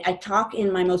century. I talk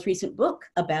in my most recent book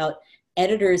about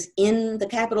editors in the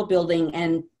Capitol building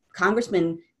and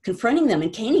congressmen confronting them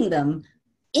and caning them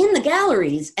in the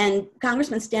galleries, and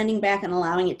congressmen standing back and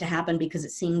allowing it to happen because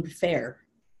it seemed fair,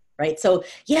 right? So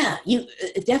yeah,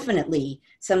 definitely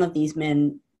some of these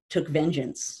men took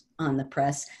vengeance on the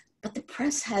press, but the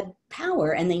press had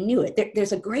power and they knew it.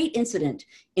 There's a great incident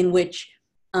in which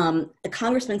a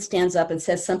congressman stands up and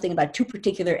says something about two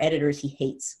particular editors he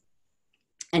hates.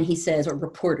 And he says, or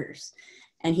reporters,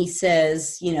 and he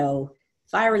says,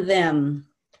 if I were them,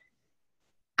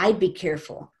 I'd be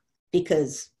careful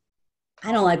because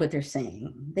I don't like what they're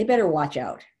saying. They better watch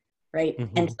out, right?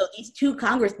 Mm-hmm. And so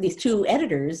these two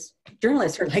editors,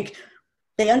 journalists are like,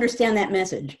 they understand that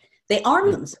message. They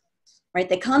arm themselves, right?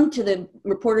 They come to the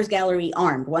reporters gallery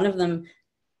armed. One of them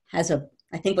has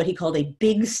I think what he called a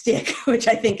big stick, which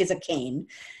I think is a cane.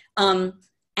 And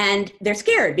they're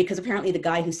scared because apparently the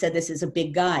guy who said this is a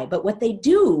big guy. But what they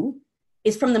do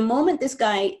is, from the moment this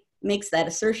guy makes that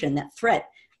assertion, that threat,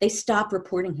 they stop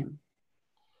reporting him.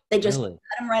 They just let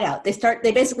him right out.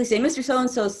 They basically say, Mr.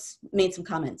 So-and-so made some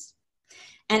comments.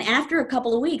 And after a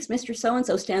couple of weeks, Mr.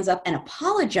 So-and-so stands up and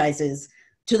apologizes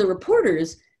to the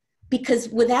reporters because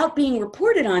without being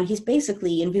reported on, he's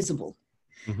basically invisible.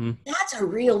 Mm-hmm. That's a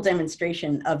real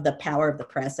demonstration of the power of the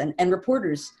press and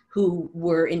reporters who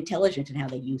were intelligent in how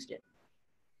they used it.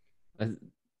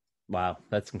 Wow,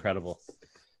 that's incredible.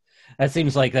 That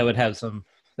seems like that would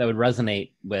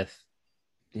resonate with,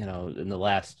 in the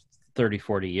last 30,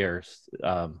 40 years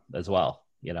as well,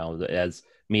 as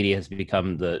media has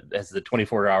become as the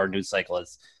 24-hour news cycle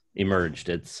has emerged.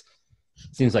 It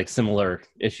seems like similar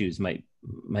issues might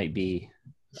be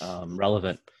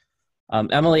relevant.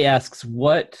 Emily asks,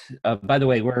 by the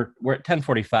way, we're at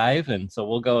 10:45, and so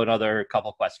we'll go another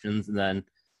couple questions and then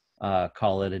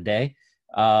call it a day.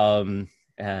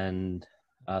 And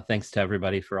thanks to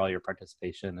everybody for all your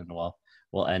participation, and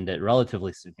we'll end it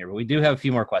relatively soon here. But we do have a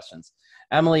few more questions.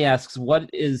 Emily asks,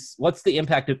 what's the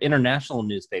impact of international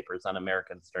newspapers on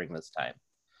Americans during this time?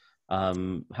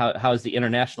 How is the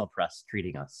international press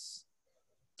treating us?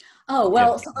 Oh,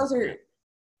 well, so those are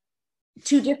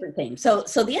two different things. So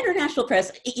the international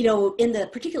press,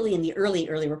 particularly in the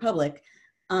early Republic,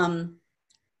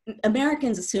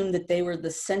 Americans assumed that they were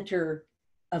the center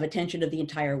of attention of the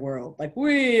entire world. Like,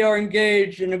 we are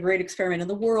engaged in a great experiment and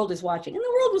the world is watching. And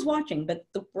the world was watching, but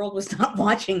the world was not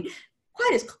watching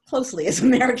quite as closely as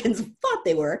Americans thought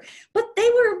they were. But they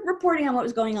were reporting on what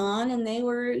was going on, and they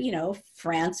were,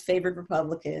 France favored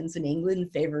Republicans and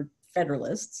England favored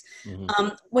Federalists.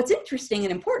 Mm-hmm. What's interesting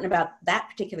and important about that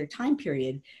particular time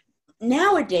period,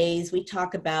 nowadays we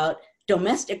talk about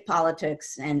domestic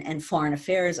politics and foreign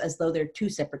affairs as though they're two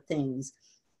separate things.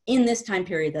 In this time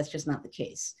period, that's just not the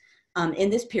case. In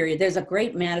this period, there's a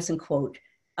great Madison quote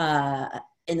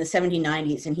in the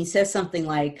 1790s, and he says something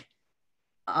like,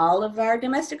 all of our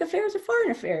domestic affairs are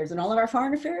foreign affairs, and all of our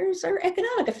foreign affairs are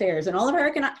economic affairs, and all of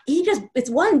our it's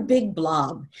one big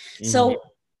blob. Mm-hmm. So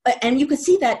And you could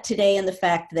see that today in the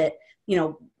fact that, you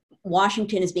know,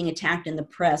 Washington is being attacked in the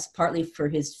press partly for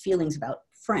his feelings about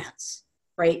France,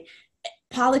 right?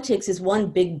 Politics is one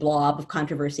big blob of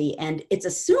controversy, and it's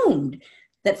assumed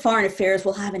that foreign affairs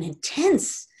will have an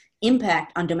intense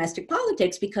impact on domestic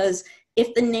politics, because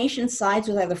if the nation sides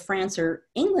with either France or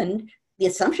England, the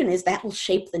assumption is that will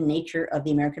shape the nature of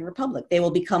the American Republic. They will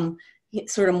become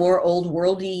sort of more old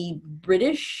worldy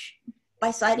British by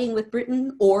siding with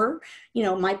Britain, or, you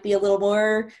know, might be a little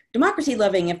more democracy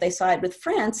loving if they side with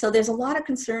France. So there's a lot of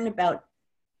concern about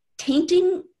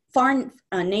tainting, foreign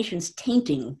nations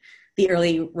tainting the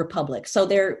early republic. So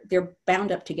they're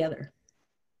bound up together.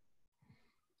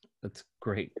 That's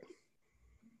great.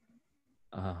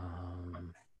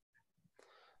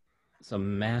 So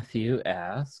Matthew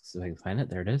asks, if I can find it,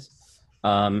 there it is.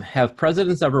 Have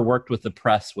presidents ever worked with the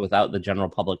press without the general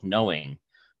public knowing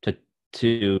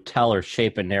to tell or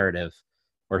shape a narrative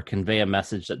or convey a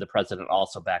message that the president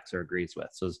also backs or agrees with?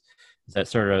 So is that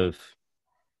sort of,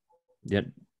 yeah,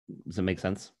 does it make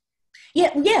sense?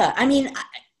 Yeah. I mean,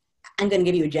 I'm going to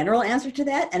give you a general answer to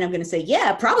that, and I'm going to say,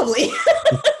 yeah, probably.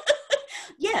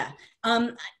 Yeah.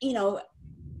 You know,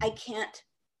 I can't,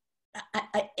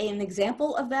 an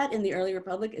example of that in the early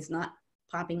republic is not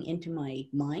popping into my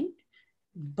mind,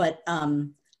 but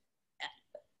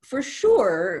for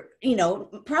sure, you know,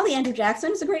 probably Andrew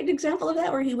Jackson is a great example of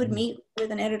that, where he would meet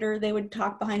with an editor, they would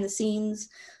talk behind the scenes,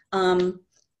 and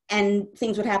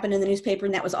things would happen in the newspaper,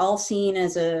 and that was all seen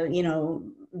as a, you know,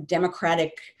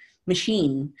 democratic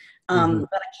machine. But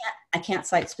I can't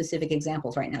cite specific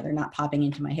examples right now. They're not popping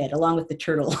into my head, along with the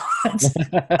turtle.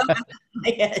 My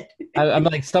head. I'm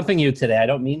like stumping you today. I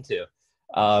don't mean to,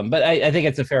 but I think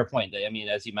it's a fair point. I mean,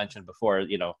 as you mentioned before,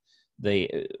 you know,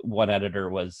 the one editor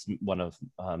was one of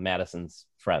Madison's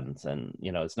friends, and,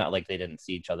 you know, it's not like they didn't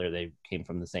see each other. They came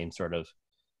from the same sort of,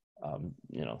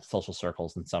 you know, social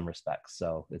circles in some respects.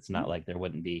 So it's not like there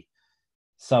wouldn't be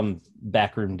some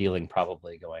backroom dealing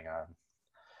probably going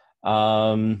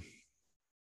on.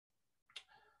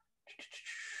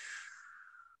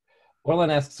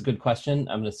 Orlin asks a good question.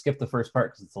 I'm going to skip the first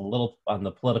part because it's a little on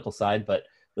the political side, but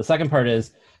the second part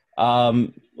is,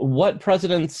 what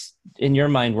presidents in your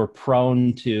mind were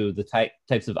prone to the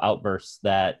types of outbursts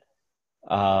that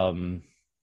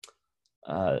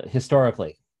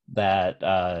historically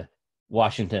that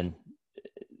Washington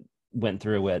went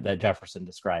through with, that Jefferson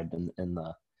described in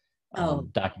the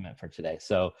document for today?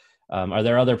 So are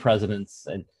there other presidents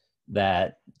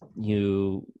that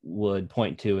you would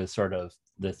point to as sort of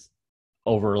this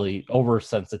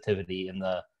oversensitivity in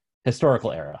the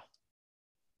historical era?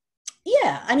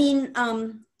 Yeah, I mean,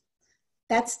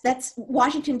 that's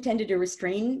Washington tended to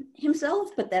restrain himself,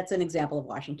 but that's an example of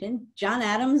Washington. John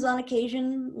Adams on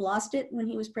occasion lost it when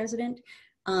he was president.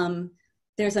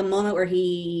 There's a moment where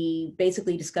he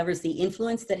basically discovers the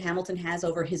influence that Hamilton has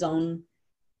over his own,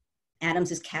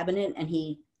 Adams's cabinet, and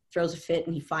he throws a fit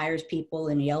and he fires people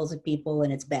and yells at people,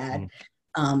 and it's bad.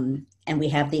 And we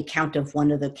have the account of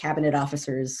one of the cabinet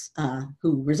officers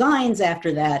who resigns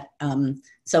after that.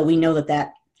 So we know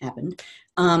that happened.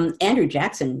 Andrew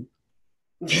Jackson,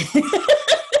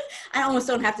 I almost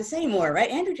don't have to say more, right?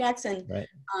 Andrew Jackson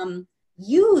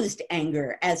used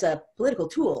anger as a political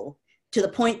tool, to the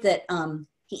point that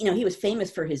he was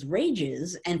famous for his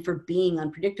rages and for being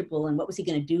unpredictable and what was he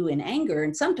going to do in anger.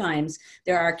 And sometimes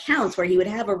there are accounts where he would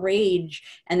have a rage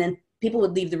and then people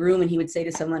would leave the room and he would say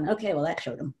to someone, okay, well, that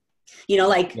showed him,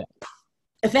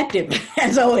 effective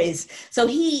as always. So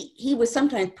he was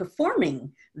sometimes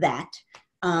performing that,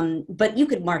 but you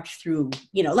could march through,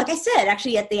 like I said,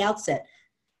 actually at the outset,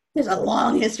 there's a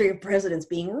long history of presidents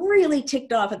being really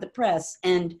ticked off at the press.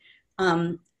 And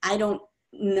I don't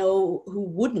know who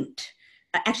wouldn't.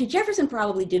 Actually, Jefferson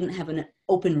probably didn't have an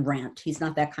open rant. He's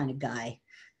not that kind of guy.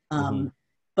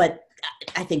 But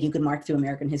I think you could mark through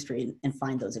American history and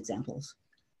find those examples.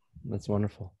 That's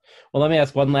wonderful. Well, let me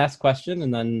ask one last question,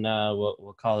 and then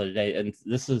we'll call it a day. And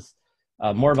this is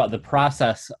more about the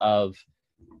process of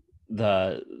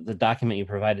the document you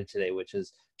provided today, which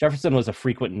is Jefferson was a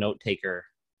frequent note taker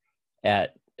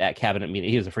at cabinet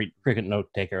meetings. He was a frequent note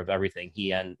taker of everything.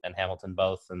 He and Hamilton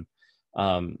both, and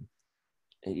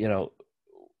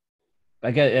I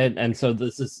get. And so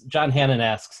this is John Hannon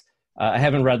asks. I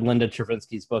haven't read Linda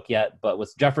Chervinsky's book yet, but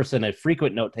was Jefferson a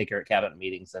frequent note taker at cabinet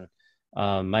meetings? And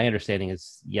my understanding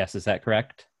is yes. Is that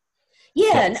correct?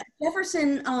 Yeah,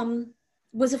 Jefferson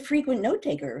was a frequent note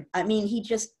taker. I mean, he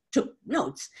just took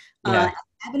notes at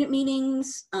cabinet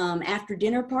meetings, after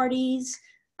dinner parties.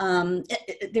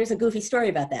 There's a goofy story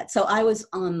about that. So I was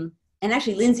and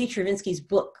actually Lindsay Chervinsky's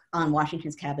book on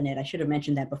Washington's cabinet, I should have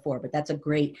mentioned that before, but it's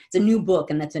a new book,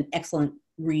 and that's an excellent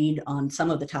read on some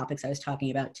of the topics I was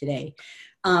talking about today.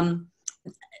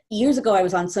 Years ago, I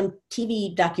was on some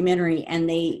TV documentary, and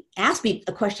they asked me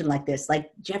a question like this,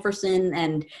 like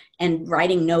Jefferson and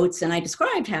writing notes. And I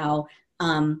described how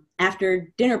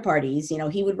after dinner parties,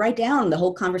 he would write down the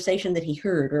whole conversation that he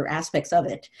heard or aspects of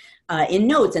it in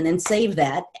notes, and then save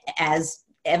that as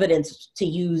evidence to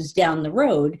use down the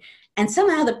road. And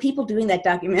somehow the people doing that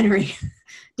documentary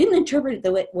didn't interpret it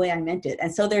the way I meant it.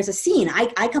 And so there's a scene,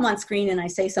 I come on screen and I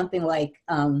say something like,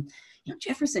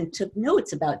 Jefferson took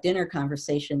notes about dinner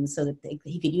conversations so that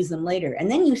he could use them later.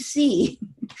 And then you see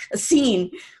a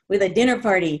scene with a dinner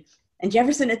party and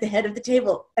Jefferson at the head of the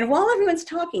table. And while everyone's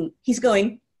talking, he's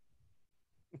going,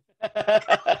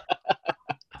 that's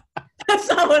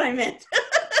not what I meant.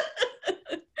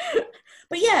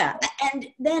 But yeah, and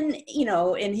then,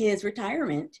 in his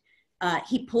retirement,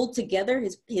 he pulled together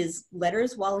his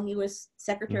letters while he was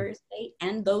Secretary of State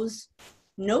and those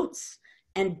notes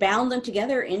and bound them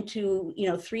together into,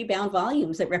 3 bound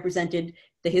volumes that represented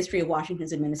the history of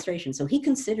Washington's administration. So he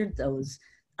considered those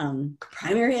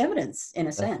primary evidence in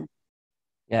a sense.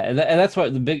 Yeah, and that's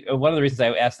what one of the reasons I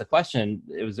asked the question,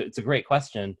 it's a great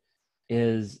question,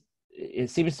 is it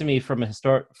seems to me from a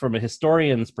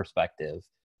historian's perspective,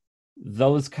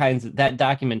 that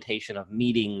documentation of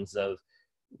meetings, of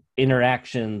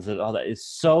interactions and all that is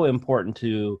so important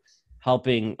to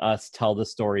helping us tell the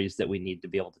stories that we need to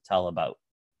be able to tell about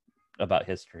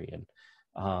history. And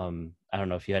I don't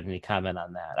know if you had any comment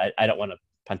on that. I don't want to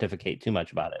pontificate too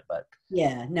much about it, but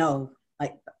yeah, no,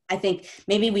 I think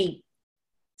maybe we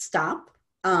stop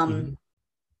and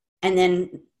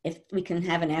then if we can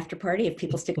have an after party, if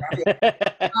people stick around.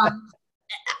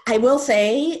 I will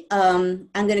say I'm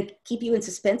going to keep you in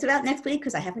suspense about next week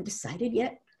because I haven't decided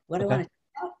yet what I want to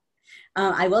talk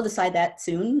about. I will decide that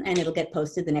soon, and it'll get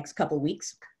posted the next couple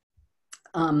weeks.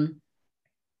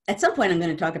 At some point, I'm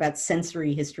going to talk about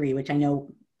sensory history, which I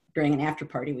know during an after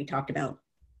party we talked about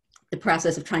the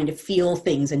process of trying to feel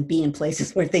things and be in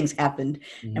places where things happened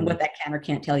and what that can or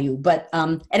can't tell you. But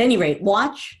at any rate,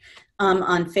 watch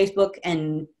on Facebook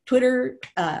and Twitter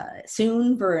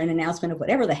soon for an announcement of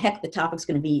whatever the heck the topic's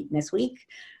going to be next week.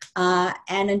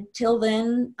 And until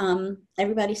then,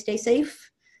 everybody stay safe,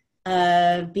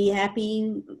 be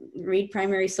happy, read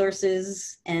primary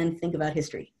sources, and think about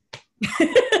history.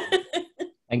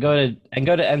 And go to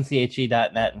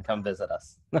NCHE.net and come visit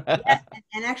us. Yes,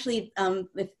 and actually,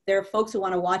 if there are folks who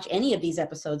want to watch any of these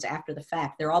episodes after the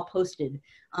fact, they're all posted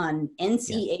on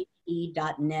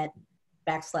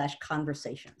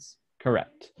NCHE.net/conversations.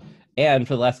 Correct. And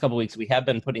for the last couple of weeks, we have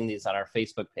been putting these on our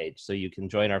Facebook page, so you can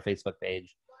join our Facebook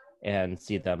page and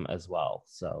see them as well.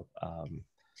 So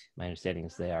my understanding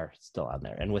is they are still on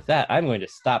there. And with that, I'm going to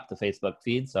stop the Facebook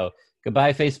feed. So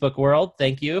goodbye, Facebook world.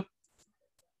 Thank you.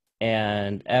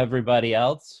 And everybody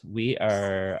else, we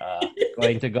are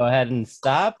going to go ahead and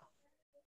stop.